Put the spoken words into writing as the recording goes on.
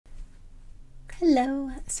Hello!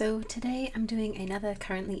 So today I'm doing another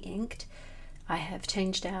currently inked. I have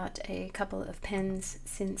changed out a couple of pens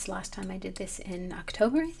since last time I did this in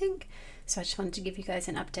October, I think. So I just wanted to give you guys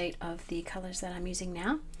an update of the colors that I'm using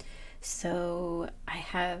now. So I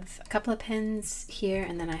have a couple of pens here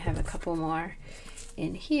and then I have a couple more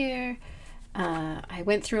in here. I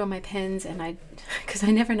went through all my pens and because I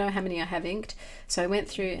never know how many I have inked, so I went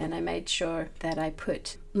through and I made sure that I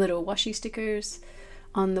put little washi stickers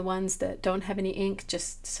on the ones that don't have any ink,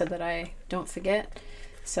 just so that I don't forget.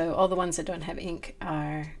 So all the ones that don't have ink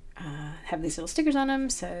are have these little stickers on them,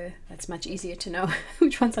 so that's much easier to know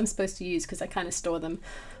which ones I'm supposed to use, because I kind of store them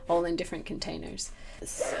all in different containers.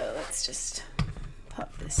 So let's just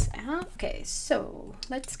pop this out. Okay, so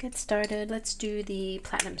let's get started. Let's do the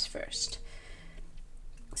platinums first.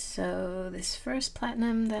 So this first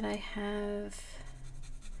platinum that I have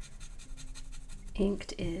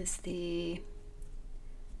inked is the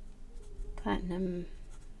Platinum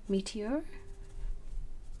Meteor,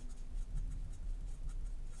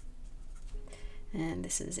 and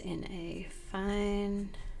this is in a fine,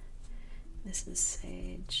 this is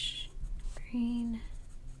sage green,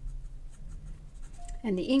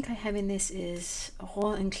 and the ink I have in this is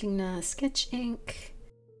Roh-en-Klingner sketch ink,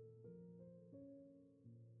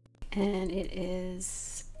 and it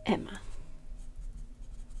is Emma.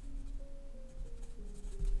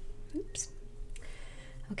 Oops.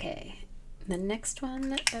 Okay. The next one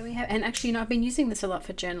that we have, and actually, you know, I've been using this a lot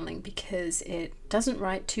for journaling because it doesn't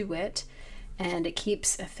write too wet and it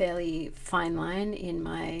keeps a fairly fine line in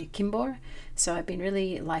my Kimbor. So I've been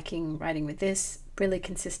really liking writing with this. Really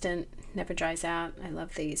consistent, never dries out. I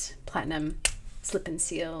love these platinum slip and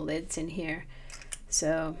seal lids in here.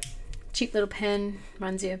 So cheap little pen,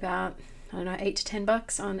 runs you about, I don't know, $8 to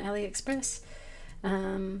 $10 on AliExpress.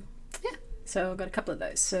 Yeah, so I've got a couple of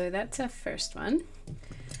those. So that's our first one.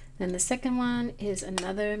 Then the second one is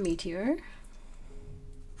another Meteor,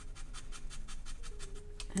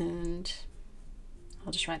 and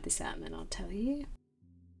I'll just write this out and then I'll tell you.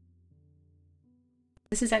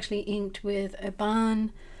 This is actually inked with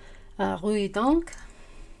Urban Rouille d'encre.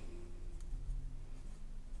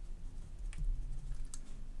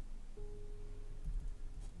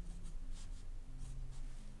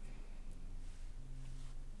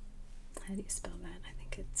 How do you spell that? I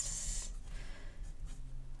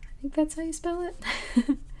think that's how you spell it.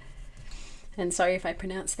 And sorry if I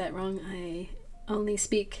pronounced that wrong. I only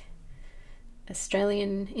speak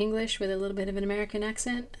Australian English with a little bit of an American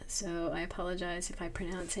accent, so I apologize if I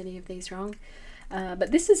pronounce any of these wrong.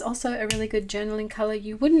 But this is also a really good journaling color.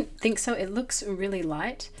 You wouldn't think so. It looks really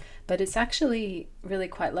light, but it's actually really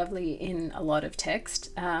quite lovely in a lot of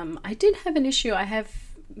text. I did have an issue. I have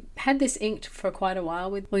had this inked for quite a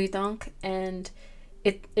while with Rouille d'encre, and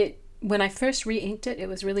when I first re-inked it, it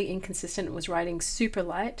was really inconsistent. It was writing super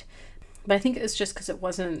light, but I think it was just because it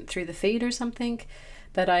wasn't through the feed or something.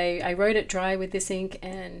 But I wrote it dry with this ink,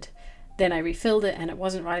 and then I refilled it and it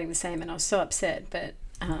wasn't writing the same, and I was so upset, but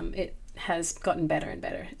it has gotten better and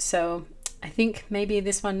better. So I think maybe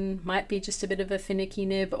this one might be just a bit of a finicky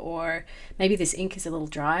nib, or maybe this ink is a little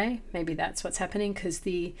dry. Maybe that's what's happening, because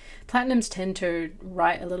the platinums tend to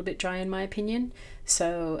write a little bit dry in my opinion.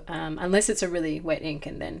 So unless it's a really wet ink,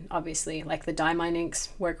 and then obviously like the Diamine inks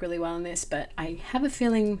work really well in this, but I have a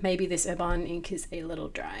feeling maybe this Urban ink is a little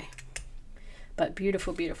dry. But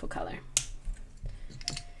beautiful, beautiful color.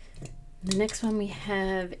 The next one we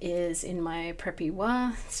have is in my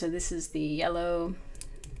Preppy-Wa. So this is the yellow,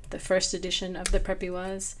 the first edition of the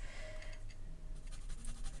Preppy-Was.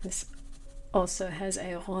 This also has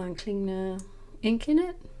a Roh-en-Klingner ink in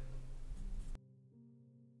it.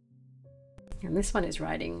 And this one is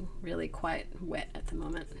writing really quite wet at the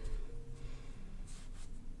moment.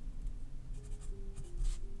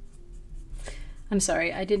 I'm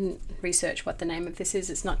sorry, I didn't research what the name of this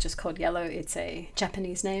is. It's not just called yellow, it's a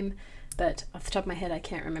Japanese name, but off the top of my head I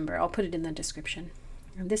can't remember. I'll put it in the description.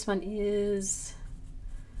 And this one is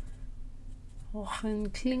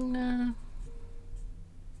Roh-en-Klingner.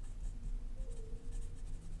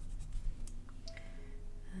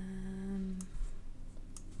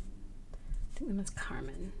 I think that one's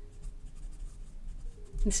Carmen.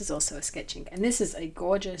 This is also a sketch ink, and this is a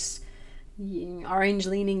gorgeous orange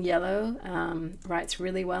leaning yellow. Writes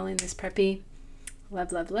really well in this Preppy.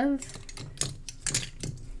 Love, love, love.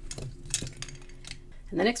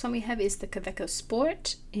 And the next one we have is the Kaweco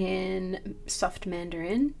Sport in soft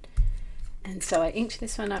mandarin. And so I inked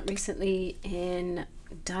this one up recently in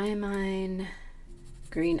Diamine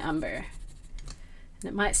Green Umber. And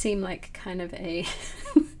it might seem like kind of a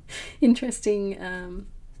interesting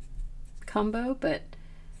combo, but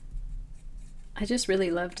I just really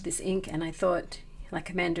loved this ink, and I thought, like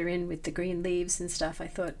a mandarin with the green leaves and stuff, I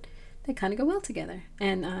thought they kind of go well together.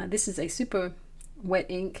 And this is a super wet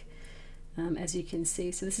ink, as you can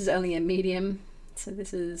see. So this is only a medium. So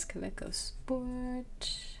this is Kaweco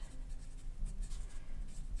Sport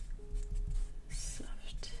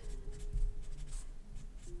Soft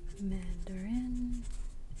Mandarin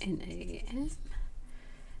NAM,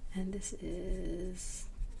 and this is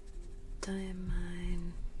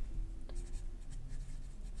Diamine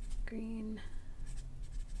Green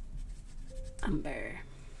Umber.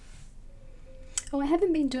 Oh, I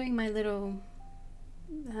haven't been doing my little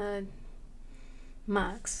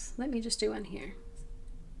marks. Let me just do one here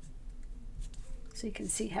so you can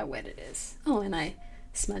see how wet it is. Oh, and I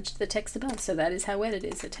smudged the text above, so that is how wet it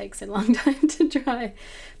is. It takes a long time to dry,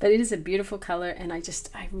 but it is a beautiful color, and I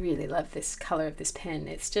really love this color of this pen.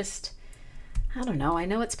 It's just, I don't know, I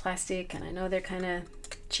know it's plastic and I know they're kind of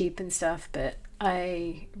cheap and stuff, but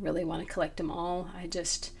I really want to collect them all. I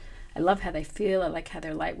love how they feel. I like how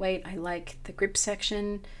they're lightweight. I like the grip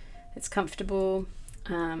section. It's comfortable.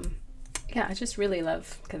 Yeah, I just really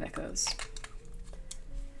love Kawecos.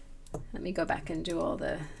 Let me go back and do all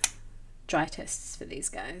the dry tests for these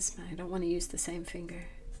guys. I don't want to use the same finger.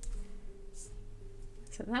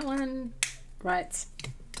 So that one writes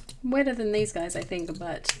wetter than these guys, I think,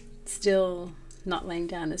 but still not laying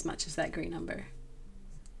down as much as that green umber.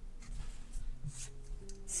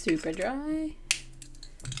 Super dry.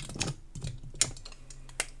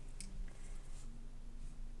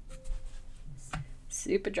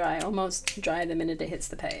 Super dry, almost dry the minute it hits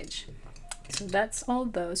the page. So that's all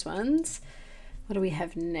those ones. What do we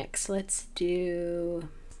have next? Let's do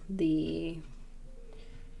the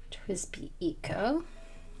TWSBI Eco.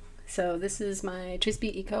 So this is my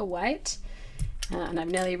TWSBI Eco White, and I've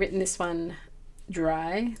nearly written this one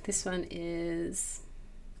dry. This one is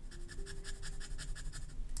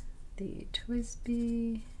the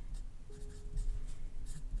TWSBI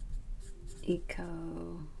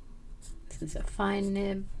Eco. This is a fine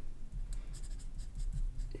nib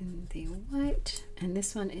in the white, and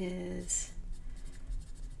this one is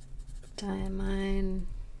Diamine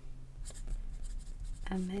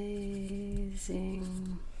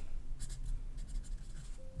Amazing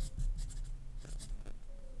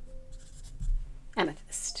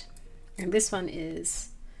Amethyst, and this one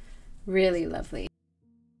is really lovely,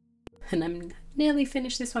 and I'm nearly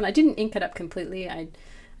finished this one. I didn't ink it up completely. I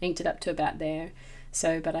inked it up to about there,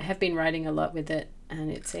 but I have been writing a lot with it, and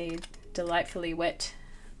it's a delightfully wet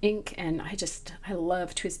ink, and I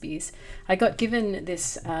love TWSBIs. I got given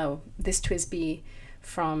this this TWSBI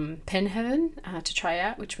from Pen Heaven to try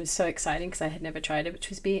out, which was so exciting because I had never tried it with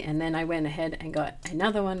TWSBI, and then I went ahead and got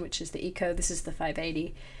another one, which is the Eco. This is the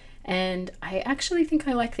 580, and I actually think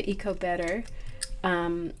I like the Eco better,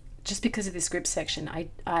 just because of this grip section.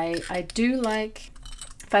 I do like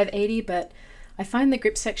 580, but I find the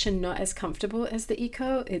grip section not as comfortable as the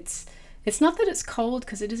Eco. It's not that it's cold,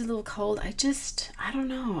 because it is a little cold. I don't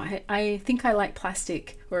know. I think I like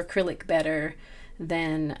plastic or acrylic better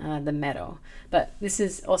than the metal. But this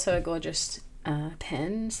is also a gorgeous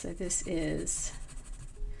pen. So this is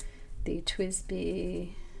the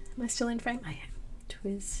TWSBI. Am I still in frame? I am.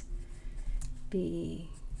 TWSBI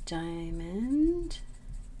Diamond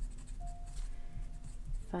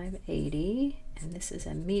 580. And this is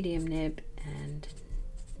a medium nib and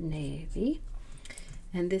navy.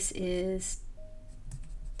 And this is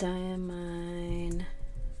Diamine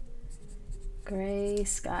Gray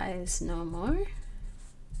Skies No More.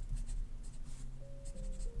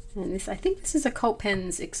 And this, I think this is a Cult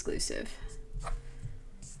Pens exclusive.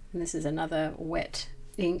 And this is another wet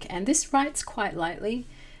ink, and this writes quite lightly.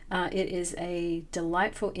 It is a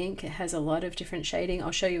delightful ink. It has a lot of different shading.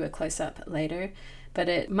 I'll show you a close-up later, but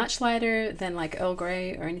it much lighter than like Earl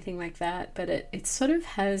Grey or anything like that, but it sort of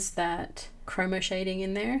has that chroma shading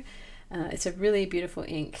in there. It's a really beautiful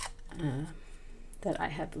ink that I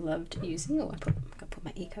have loved using. Oh, I'll put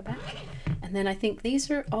my Eco back. And then I think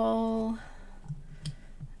these are all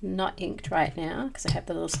not inked right now because I have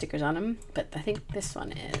the little stickers on them, but I think this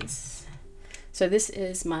one is. So this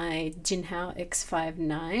is my Jinhao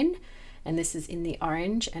X159, and this is in the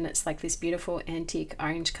orange, and it's like this beautiful antique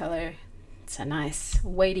orange color. It's a nice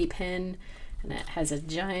weighty pen, and it has a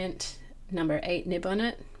giant number 8 nib on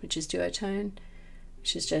it, which is duotone,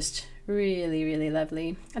 which is just really, really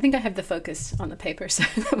lovely. I think I have the focus on the paper, so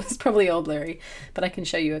that was probably all blurry, but I can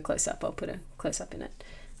show you a close-up. I'll put a close-up in it.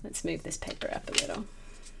 Let's move this paper up a little.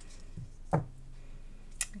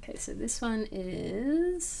 Okay, so this one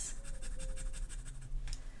is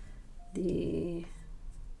the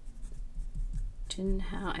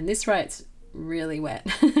Jinhao, and this writes really wet.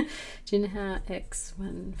 Jinha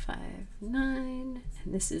x159, and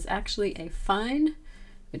this is actually a fine,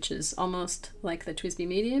 which is almost like the TWSBI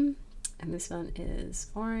medium, and this one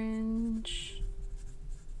is orange,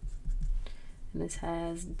 and this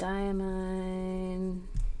has diamine,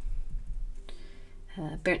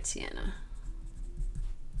 burnt sienna,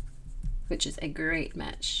 which is a great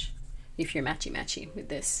match if you're matchy-matchy with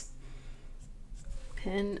this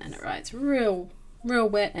pen, and it writes real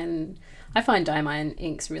wet, and I find diamine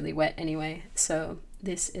inks really wet anyway, so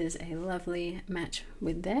this is a lovely match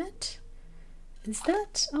with that. Is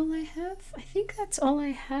that all I have? I think that's all I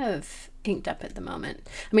have inked up at the moment.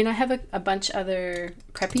 I mean, I have a bunch other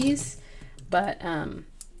preppies, but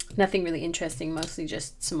nothing really interesting, mostly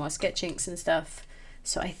just some more sketch inks and stuff.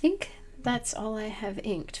 So I think that's all I have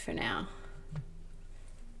inked for now.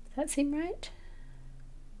 Does that seem right?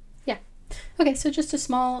 Yeah. Okay, so just a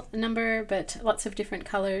small number, but lots of different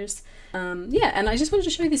colors. Yeah, and I just wanted to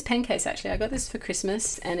show you this pen case actually. I got this for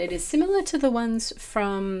Christmas, and it is similar to the ones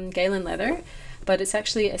from Galen Leather, but it's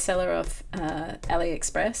actually a seller of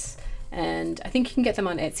AliExpress, and I think you can get them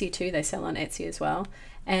on Etsy too. They sell on Etsy as well,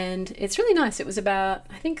 and it's really nice. It was about,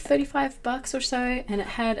 I think, 35 bucks or so, and it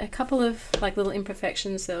had a couple of like little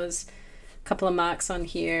imperfections. There was a couple of marks on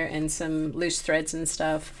here and some loose threads and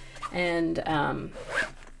stuff, and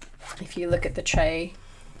if you look at the tray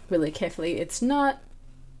really carefully, it's not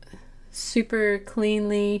super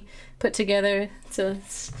cleanly put together, so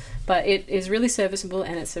but it is really serviceable,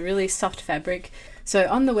 and it's a really soft fabric. So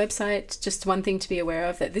on the website, just one thing to be aware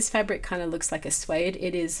of, that this fabric kind of looks like a suede.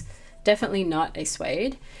 It is definitely not a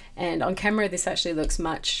suede, and on camera this actually looks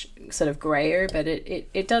much sort of grayer, but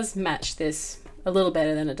it does match this a little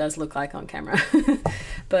better than it does look like on camera.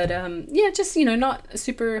 But yeah, just, you know, not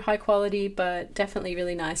super high quality, but definitely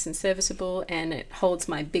really nice and serviceable, and it holds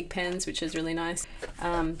my big pens, which is really nice.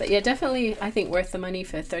 But yeah, definitely I think worth the money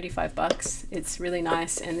for 35 bucks. It's really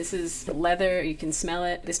nice, and this is leather, you can smell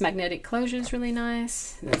it. This magnetic closure is really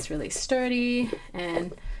nice, and it's really sturdy,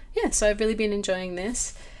 and yeah, so I've really been enjoying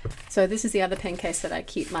this. So this is the other pen case that I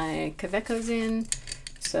keep my Kawecos in.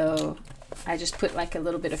 So I just put like a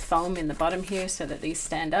little bit of foam in the bottom here so that these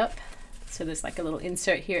stand up. So there's like a little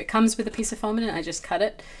insert here. It comes with a piece of foam in it. I just cut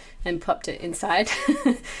it and popped it inside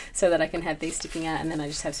so that I can have these sticking out. And then I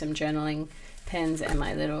just have some journaling pens and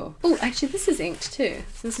my little... Oh, actually this is inked too.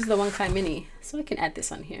 This is the 1Kai Mini. So I can add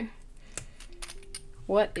this on here.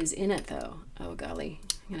 What is in it though? Oh golly,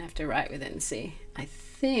 I'm gonna have to write with it and see. I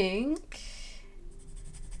think...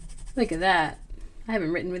 Look at that. I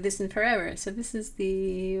haven't written with this in forever. So this is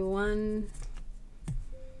the 1Kai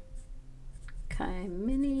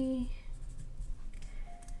Mini,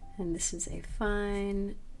 and this is a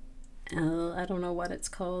fine. I don't know what it's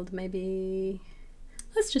called. Maybe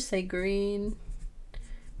let's just say green.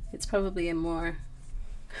 It's probably a more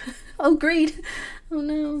oh, greed. Oh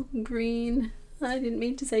no, green. I didn't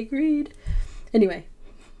mean to say greed. Anyway,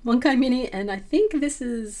 1Kai Mini, and I think this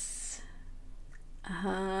is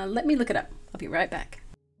let me look it up. I'll be right back.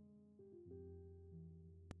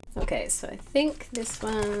 Okay, so I think this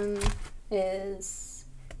one is,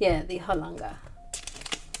 yeah, the Holanga.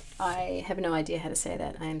 I have no idea how to say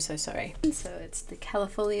that. I am so sorry. So it's the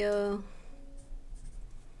Califolio.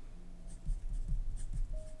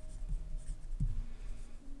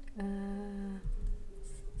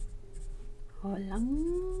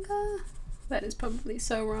 Holanga? That is probably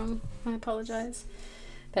so wrong. I apologize.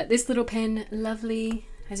 But this little pen, lovely.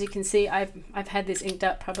 As you can see, I've had this inked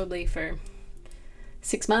up probably for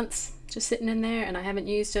 6 months, just sitting in there, and I haven't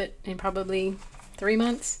used it in probably 3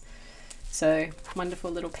 months. So wonderful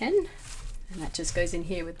little pen, and that just goes in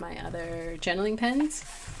here with my other journaling pens.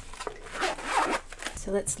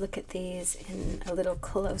 So let's look at these in a little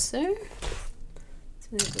closer. Let's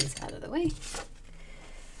move these out of the way.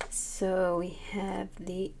 So we have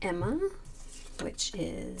the Emma, which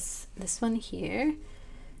is this one here.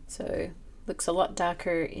 So looks a lot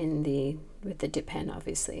darker in with the dip pen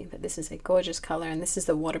obviously, but this is a gorgeous color, and this is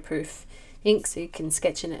the waterproof ink, so you can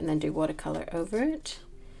sketch in it and then do watercolor over it.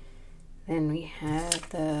 Then we have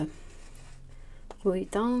the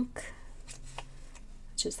Bouillant,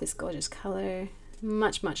 which is this gorgeous color,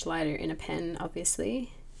 much lighter in a pen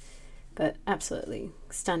obviously, but absolutely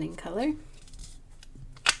stunning color.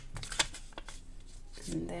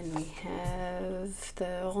 And then we have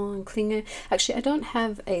the Klinger. Actually, I don't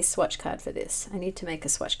have a swatch card for this. I need to make a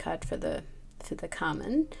swatch card for the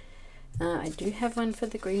Carmen. I do have one for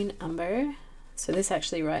the Green Umber. So this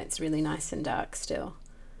actually writes really nice and dark still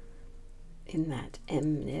in that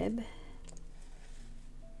M nib.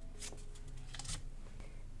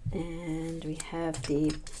 And we have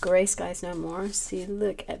the Gray Skies No More. See,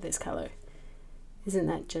 look at this color. Isn't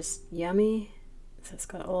that just yummy? So it's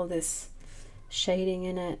got all this shading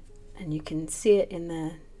in it, and you can see it in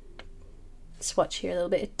the swatch here a little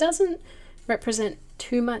bit. It doesn't represent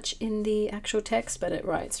too much in the actual text, but it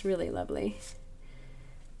writes really lovely.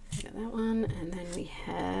 Got that one, and then we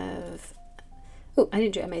have, oh, I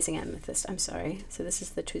didn't do Amazing Amethyst, I'm sorry. So this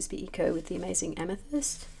is the TWSBI Eco with the Amazing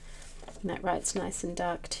Amethyst, and that writes nice and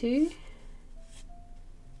dark too.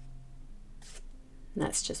 And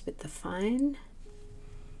that's just with the fine.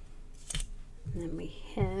 And then we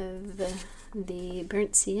have the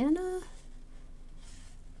Burnt Sienna,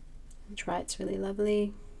 which writes really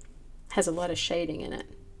lovely. Has a lot of shading in it.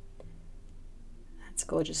 That's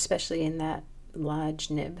gorgeous, especially in that large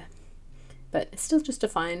nib. But it's still just a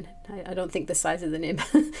fine. I don't think the size of the nib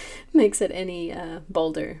makes it any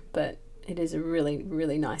bolder, but it is a really,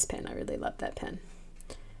 really nice pen. I really love that pen.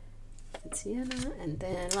 Sienna. And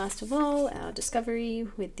then last of all, our Discovery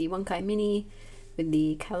with the Wonkai Mini with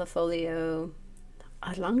the Califolio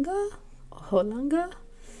Holanga.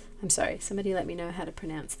 I'm sorry, somebody let me know how to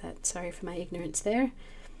pronounce that. Sorry for my ignorance there.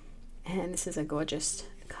 And this is a gorgeous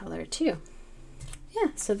color too.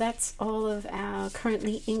 Yeah, so that's all of our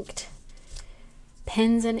currently inked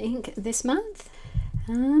pens and ink this month.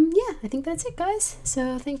 Yeah, I think that's it, guys.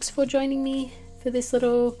 So thanks for joining me for this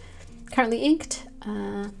little currently inked,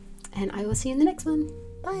 and I will see you in the next one.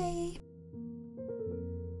 Bye.